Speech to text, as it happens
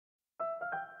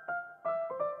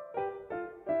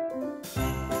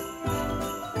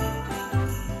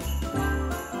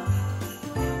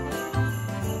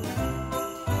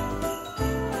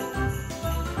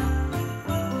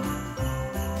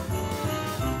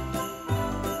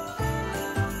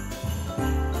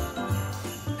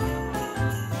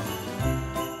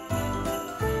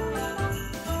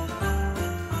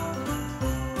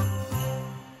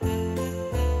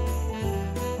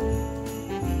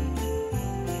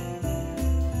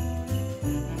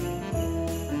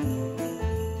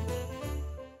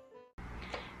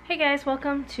Hey guys,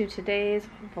 welcome to today's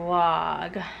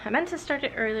vlog. I meant to start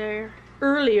it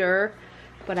earlier,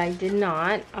 but I did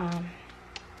not.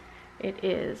 It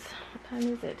is, what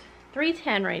time is it?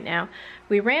 3:10 right now.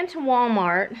 We ran to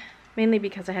Walmart, mainly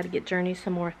because I had to get Journey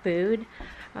some more food.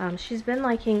 She's been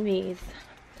liking these.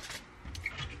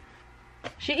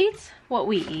 She eats what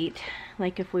we eat.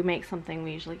 Like if we make something,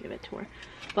 we usually give it to her.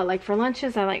 But like for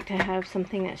lunches, I like to have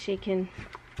something that she can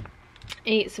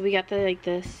eat. So we got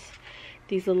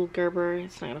these little Gerber.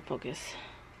 It's not gonna focus.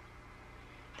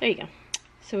 There you go.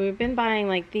 So we've been buying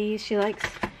like these. She likes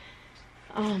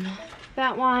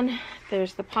that one.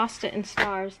 There's the pasta and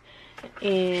stars,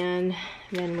 and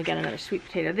then we got another sweet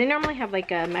potato. They normally have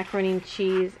like a macaroni and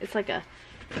cheese. It's like a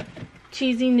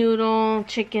cheesy noodle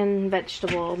chicken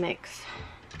vegetable mix.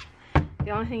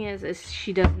 The only thing is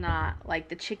she does not like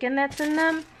the chicken that's in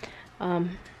them.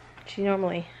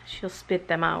 She'll spit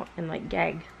them out and like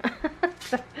gag.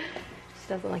 So, she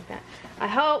doesn't like that.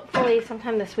 Hopefully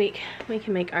sometime this week we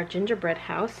can make our gingerbread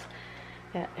house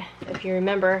that, if you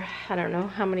remember, I don't know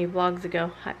how many vlogs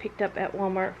ago, I picked up at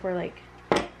Walmart for like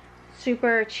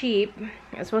super cheap.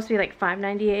 It was supposed to be like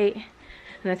 $5.98,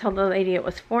 and I told the lady it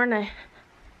was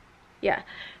yeah,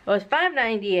 it was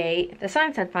 $5.98. The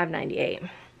sign said $5.98.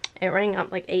 It rang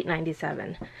up like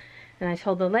 $8.97. And I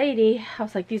told the lady, I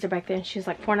was like, these are back there, and she's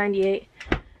like $4.98.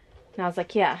 And I was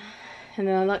like, yeah. And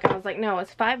then I was like, no,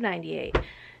 it's $5.98.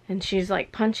 And she's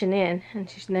like punching in, and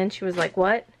then she was like,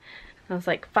 what? And I was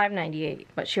like, $5.98.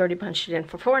 But she already punched it in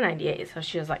for $4.98. So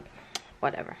she was like,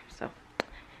 whatever. So what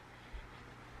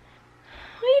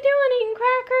are you doing, eating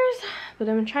crackers? But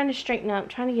I'm trying to straighten up,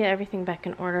 trying to get everything back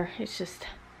in order. It's just,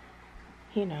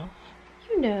 you know.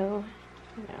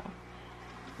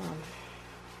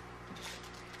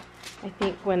 I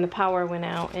think when the power went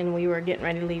out and we were getting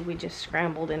ready to leave, we just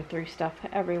scrambled and threw stuff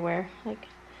everywhere. Like,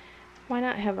 why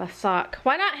not have a sock?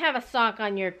 Why not have a sock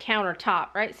on your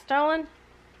countertop, right, Sterling?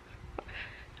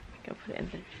 Go put it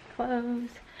in the clothes.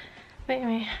 But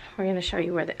anyway, we're going to show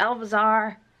you where the elves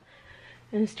are.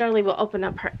 And Sterling will open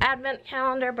up her advent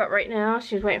calendar, but right now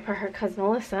she's waiting for her cousin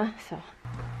Alyssa, so.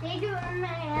 They do it on my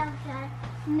outside,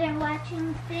 and they're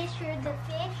watching fish or the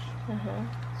fish.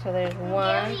 So there's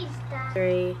 1,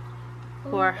 3,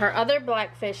 4. Her other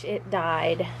blackfish, it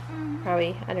died.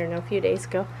 Probably, I don't know, a few days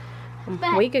ago.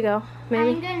 A week ago, maybe.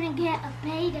 I'm gonna get a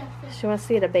betta fish. She wants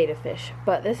to get a betta fish.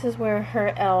 But this is where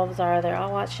her elves are. They're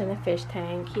all watching the fish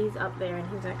tank. He's up there, and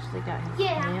he's actually got his hand.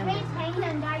 Yeah, he's hanging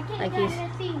on. I can like kind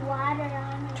of see water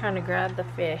on him. Trying to grab the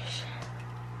fish.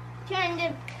 Trying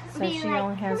to So be she like,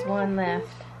 only has one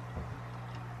left.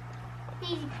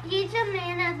 He's a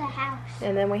man of the house.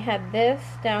 And then we had this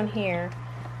down here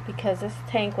because this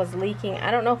tank was leaking. I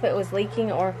don't know if it was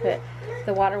leaking or if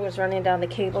the water was running down the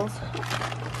cables.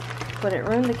 But it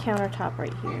ruined the countertop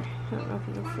right here. I don't know if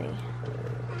you can see.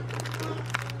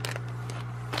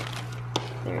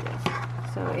 There it is.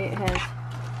 So it has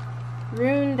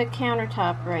ruined the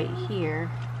countertop right here.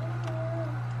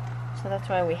 So that's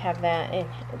why we have that. And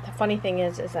the funny thing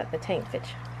is that the tank fits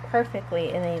perfectly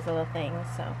in these little things.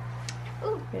 So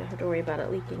you don't have to worry about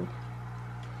it leaking.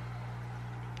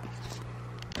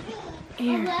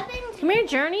 Here. Come here,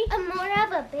 Journey. More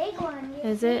of a big one.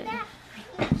 Is it?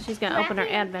 She's gonna open her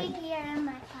advent.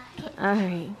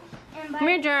 Alright. Come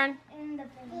here, Jern.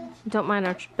 Don't mind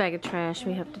our bag of trash.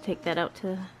 We have to take that out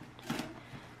to...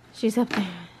 She's up there.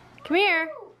 Come here.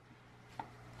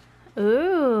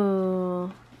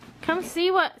 Ooh. Come see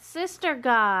what sister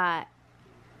got.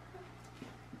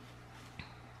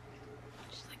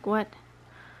 She's like, what?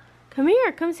 Come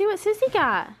here. Come see what Sissy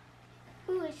got.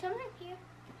 Ooh, is someone here?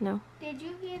 No. Did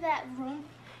you hear that room?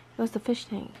 It was the fish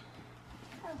tank.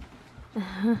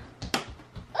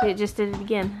 It just did it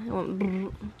again. It went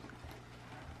brrr.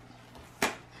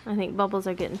 I think bubbles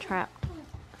are getting trapped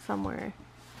somewhere.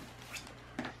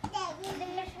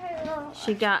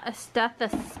 She got a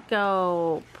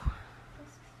stethoscope.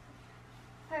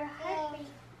 Her heartbeat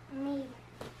meter.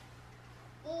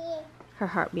 Her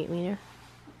heartbeat meter.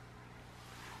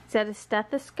 Is that a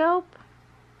stethoscope?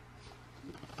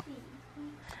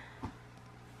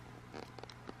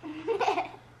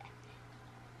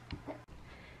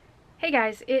 Hey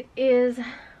guys, it is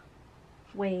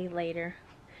way later.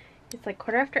 It's like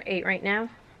 8:15 right now.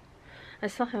 I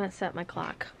still haven't set my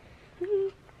clock.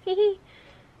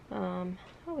 Oh,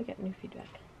 we got new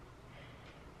feedback.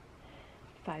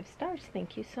 5 stars,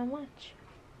 thank you so much.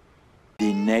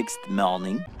 The next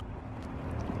morning.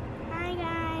 Hi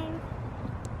guys.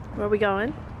 Where are we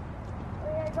going?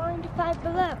 We are going to Five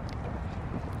Below.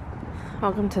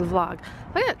 Welcome to the vlog.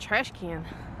 Look at that trash can.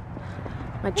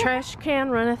 My trash can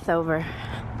runneth over.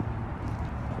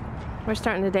 We're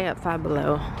starting the day at Five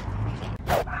Below.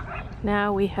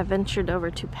 Now we have ventured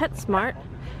over to PetSmart,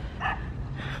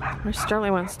 where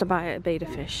Sterling wants to buy a betta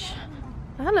fish.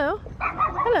 Hello.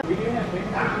 Hello. We do have big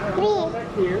fish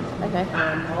back here. Okay.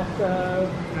 Also,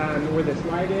 where the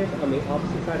slide is, on the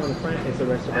opposite side on the front is the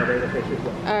rest of our betta fish as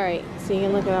well. Alright, so you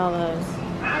can look at all those.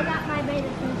 I got my betta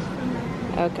fish from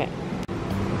there. Okay.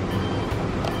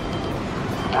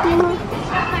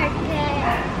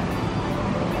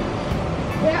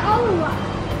 They're all alive.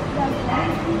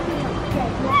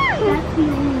 That's the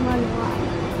only one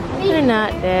alive. They're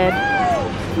not dead.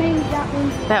 Maybe that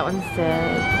one's That one's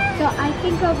dead. So I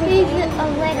think over there. He's a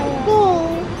little.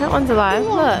 That one's alive.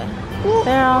 Look.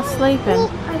 They're all sleeping.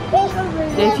 I think over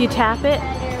there. If you tap it,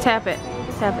 tap it,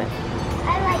 tap it.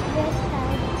 I like this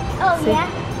side. Oh, See? yeah?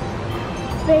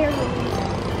 Barely.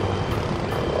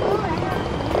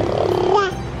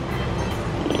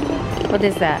 What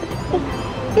is that?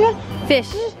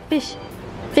 Fish. Fish.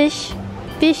 Fish.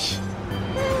 Fish.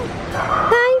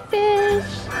 Hi, fish.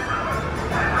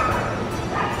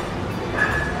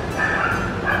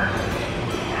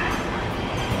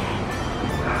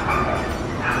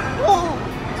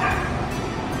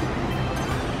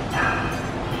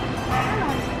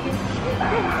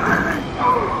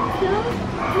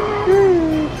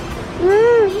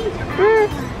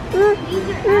 These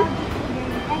are alligators.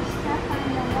 They stuff on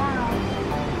the walls.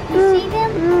 You see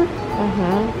them?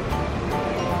 Mm-hmm.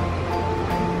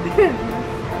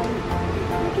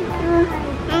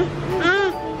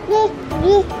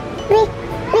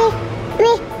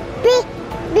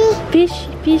 Fish,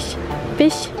 fish,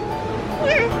 fish,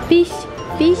 fish,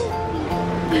 fish,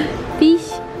 fish.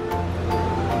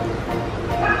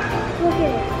 Look at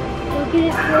it. Look at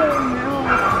its little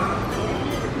mouth.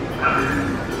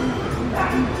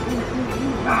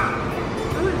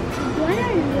 What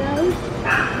are those?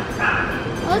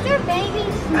 Those are baby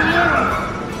snails.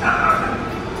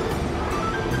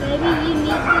 Maybe you need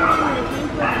them in the tank with the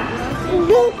groceries.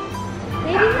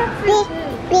 Maybe that's for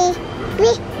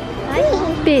food.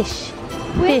 Fish.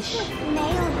 Where's Fish. the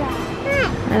snails at?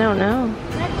 I don't know.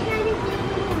 Let's try to see if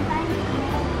we can find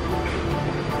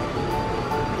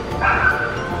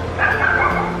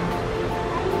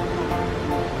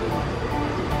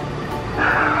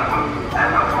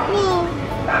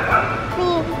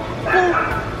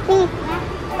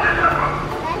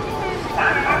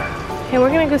Okay, we're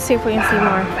gonna go see if we can see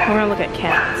more. We're gonna look at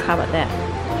cats. How about that?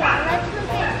 Yeah, let's look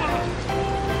at cats.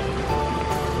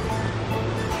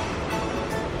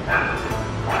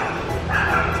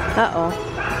 Uh-oh.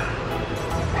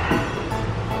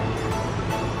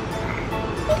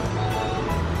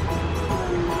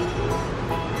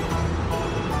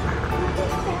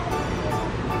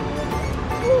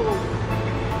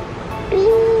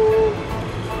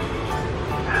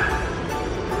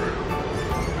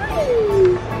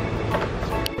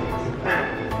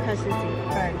 How's his eat?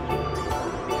 Bird.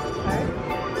 Bird?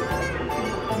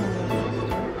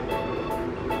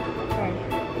 Bird.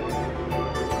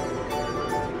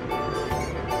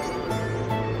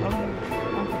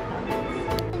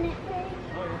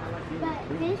 But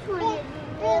this one is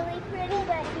really pretty,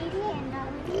 but he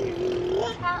cannot.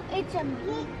 It's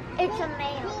a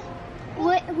male.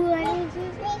 What is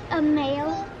this? A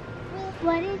male.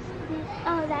 What is this?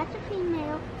 Oh, that's a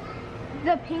female.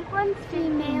 The pink one's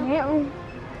female.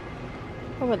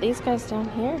 Oh, but these guys down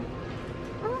here.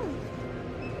 Oh.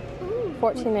 Ooh.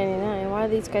 $14.99. Why are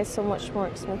these guys so much more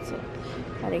expensive?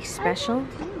 Are they special?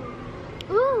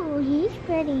 Ooh, he's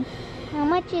pretty. How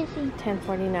much is he?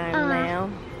 $10.49 now.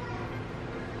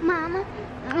 Mama,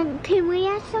 can we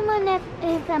ask someone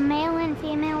if a male and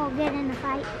female will get in a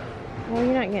fight? Well,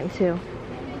 you're not getting two.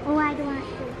 Oh, I don't want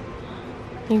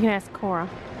to. You can ask Cora.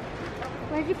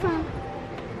 Where's it from?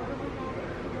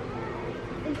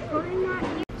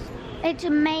 It's a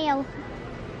male.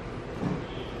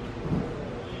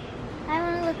 I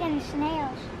want to look at the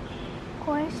snails.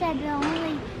 Cora said the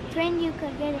only friend you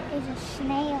could get is a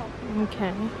snail.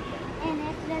 Okay. And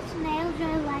if the snails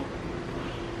are like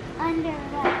under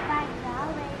like $5.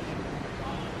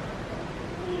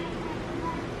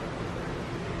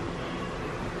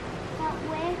 But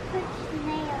where could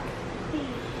snails be?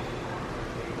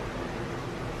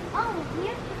 Oh,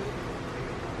 here's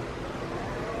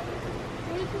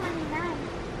 $3.29.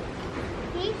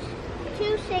 He's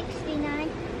 $2.69.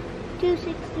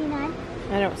 $2.69.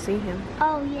 I don't see him.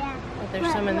 Oh yeah. But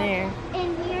there's some in there.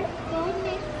 And here's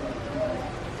goldfish.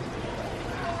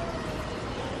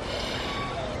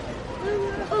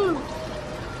 Ooh.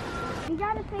 You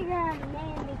gotta figure out a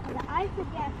name because I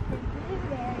suggested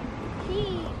blueberry. She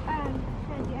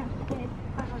suggested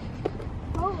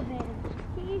polar bears.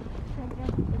 He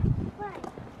suggested white.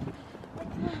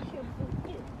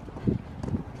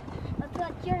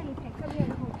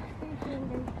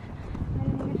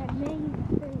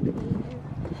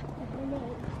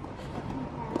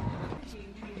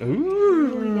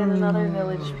 Ooh. We got another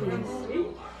village piece.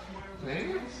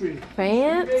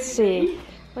 Fancy.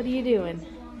 What are you doing?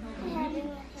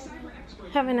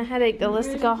 Having a headache.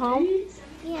 Alyssa go home?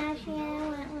 Yeah, she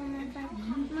went when I thought,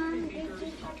 Mom, did you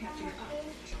check on the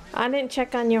fish? I didn't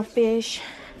check on your fish.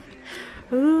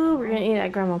 Ooh, we're gonna eat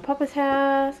at Grandma and Papa's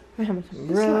house. We're having some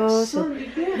roast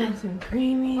and some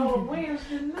creamy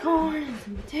and corn and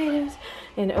some potatoes.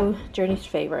 And oh, Journey's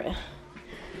favorite.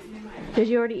 Did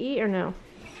you already eat or no?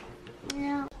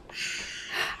 No.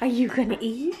 Are you gonna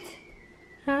eat?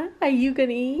 Huh? Are you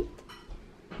gonna eat?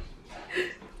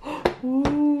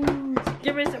 Ooh,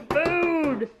 give me some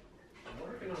food.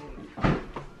 The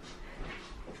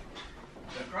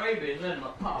gravy's in my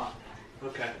pot.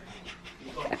 Okay.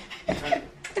 And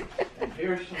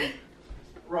here's some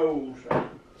rolls.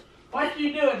 What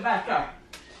you doing back there?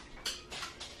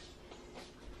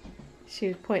 She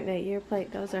was pointing at your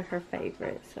plate. Those are her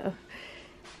favorites. So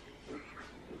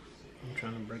I'm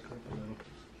trying to break up a little.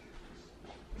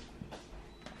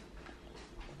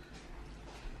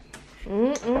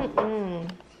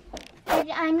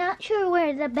 I'm not sure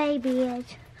where the baby is.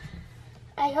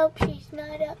 I hope she's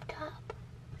not up top.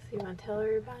 so you want to tell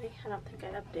everybody? I don't think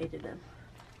I updated them.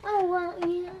 Oh, well,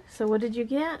 yeah. So what did you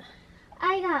get?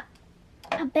 I got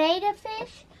a betta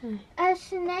fish, a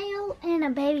snail, and a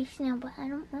baby snail, but I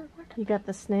don't know what. You got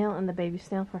the snail and the baby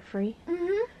snail for free?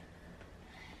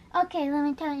 Mm-hmm. Okay, let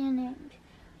me tell you names.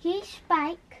 He's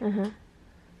Spike.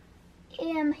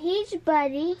 He's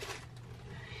Buddy.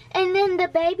 And then the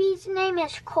baby's name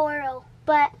is Coral.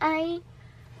 But She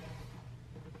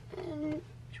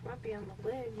might be on the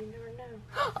lid. You never know.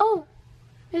 oh!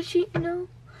 Is she? No.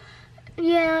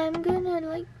 Yeah, I'm gonna,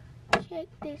 like, check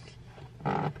this.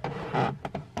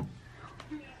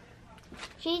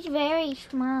 She's very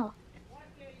small.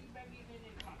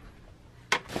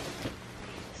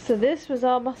 So this was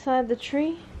all beside the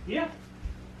tree? Yeah.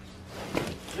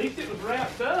 At least it was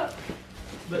wrapped up.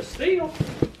 But still.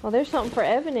 Well, there's something for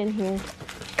Evan in here.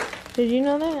 Did you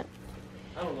know that?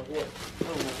 I don't know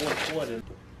what is.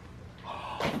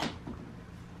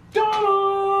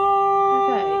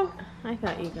 Okay. I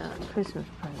thought you got Christmas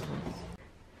presents.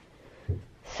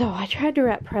 So I tried to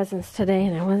wrap presents today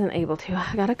and I wasn't able to.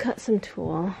 I gotta cut some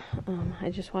tulle. I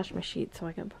just washed my sheets so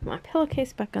I can put my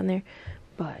pillowcase back on there.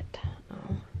 But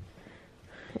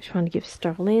I just wanted to give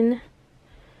Sterling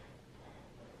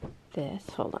this.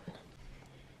 Hold on.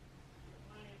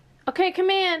 Okay, come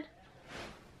in.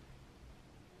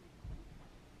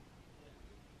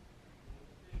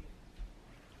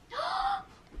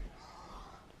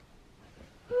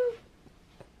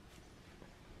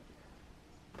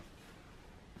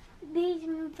 These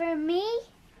for me?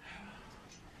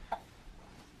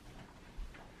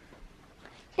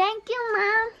 Thank you,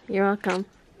 Mom. You're welcome.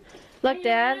 Look,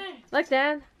 Dad. Look,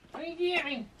 Dad. What you get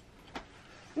me?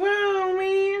 Wow,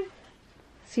 man.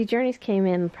 See, Journey's came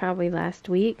in probably last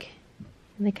week.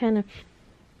 And they kind of...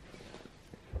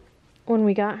 When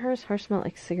we got hers smelled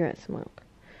like cigarette smoke.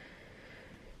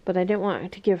 But I didn't want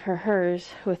to give her hers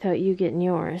without you getting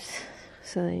yours.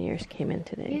 So then yours came in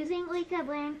today. You think we could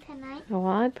wear them tonight? Oh,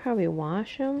 well, I'd probably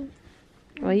wash them.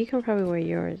 Well, you can probably wear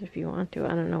yours if you want to. I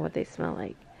don't know what they smell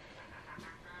like.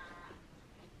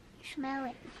 Smell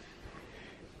it.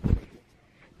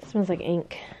 It smells like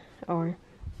ink. Or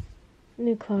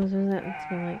new clothes. What does that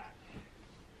smell like?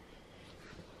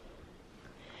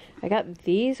 I got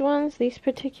these ones. These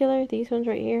ones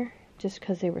right here. Just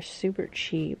because they were super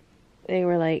cheap. They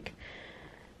were like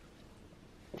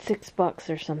 $6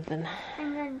 or something.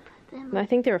 I'm gonna put them. I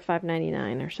think they were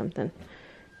 $5.99 or something.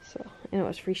 So, and it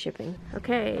was free shipping.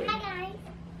 Okay. Hi guys.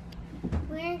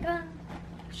 We're going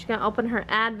She's gonna open her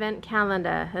advent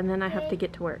calendar and then I have to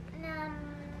get to work.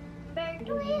 number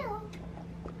 12.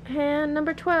 And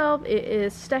number 12, it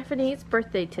is Stephanie's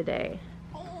birthday today.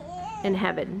 In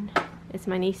heaven. It's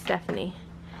my niece Stephanie.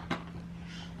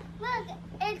 Look,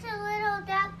 it's a little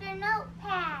Dr.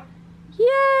 Notepad. Yay!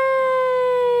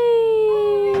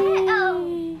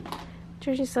 Oh.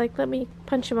 Georgie's like, let me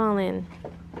punch them all in.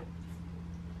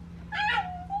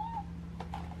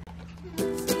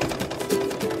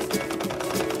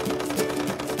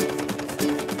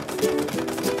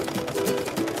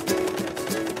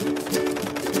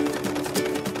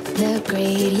 The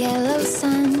great yellow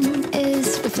sun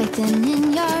is reflecting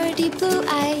in your deep blue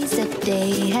eyes. The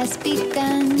day has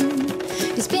begun.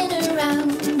 You spin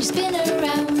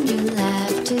around, you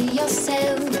laugh to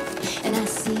yourself.